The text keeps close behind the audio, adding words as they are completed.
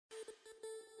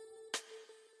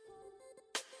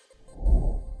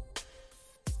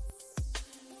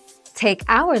Take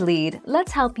our lead,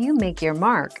 let's help you make your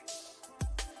mark.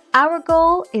 Our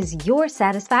goal is your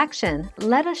satisfaction.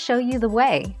 Let us show you the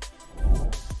way.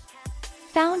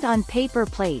 Found on paper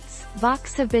plates,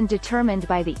 Pfas have been determined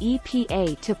by the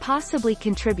EPA to possibly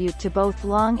contribute to both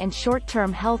long and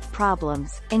short-term health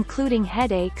problems, including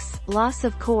headaches, loss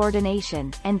of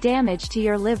coordination, and damage to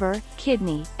your liver,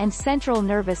 kidney, and central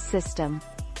nervous system.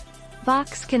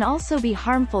 Pfas can also be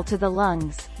harmful to the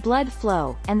lungs, blood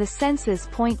flow, and the senses.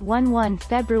 11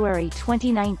 February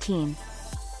 2019.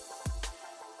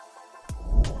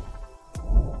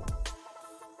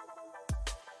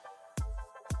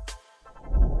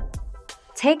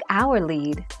 Take our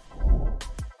lead.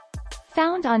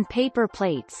 Found on paper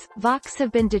plates, Pfas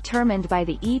have been determined by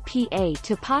the EPA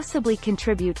to possibly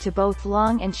contribute to both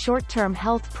long and short-term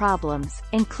health problems,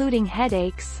 including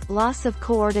headaches, loss of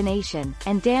coordination,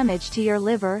 and damage to your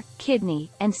liver,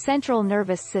 kidney, and central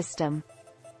nervous system.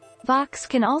 Pfas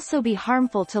can also be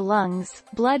harmful to lungs,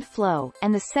 blood flow,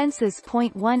 and the senses.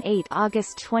 18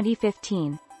 August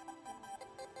 2015.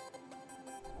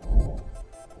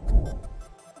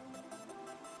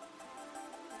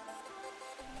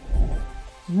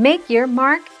 Make your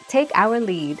mark, take our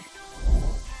lead.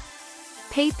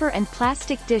 Paper and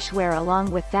plastic dishware. Along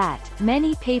with that,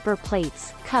 many paper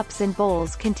plates, cups and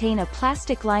bowls contain a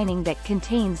plastic lining that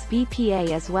contains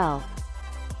BPA as well.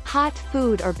 Hot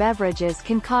food or beverages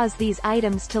can cause these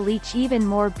items to leach even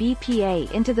more BPA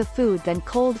into the food than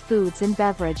cold foods and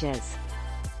beverages.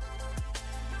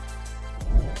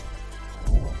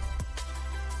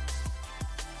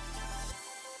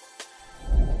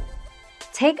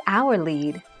 Take our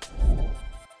lead.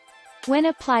 When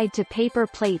applied to paper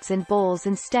plates and bowls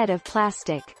instead of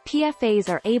plastic, PFAs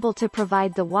are able to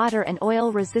provide the water and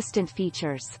oil-resistant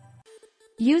features.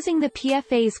 Using the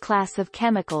PFAs class of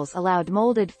chemicals allowed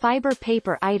molded fiber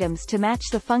paper items to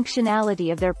match the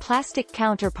functionality of their plastic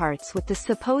counterparts with the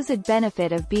supposed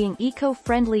benefit of being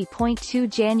eco-friendly. 2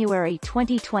 January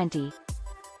 2020.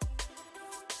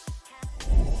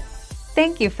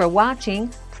 Thank you for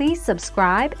watching. Please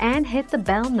subscribe and hit the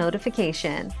bell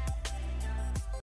notification.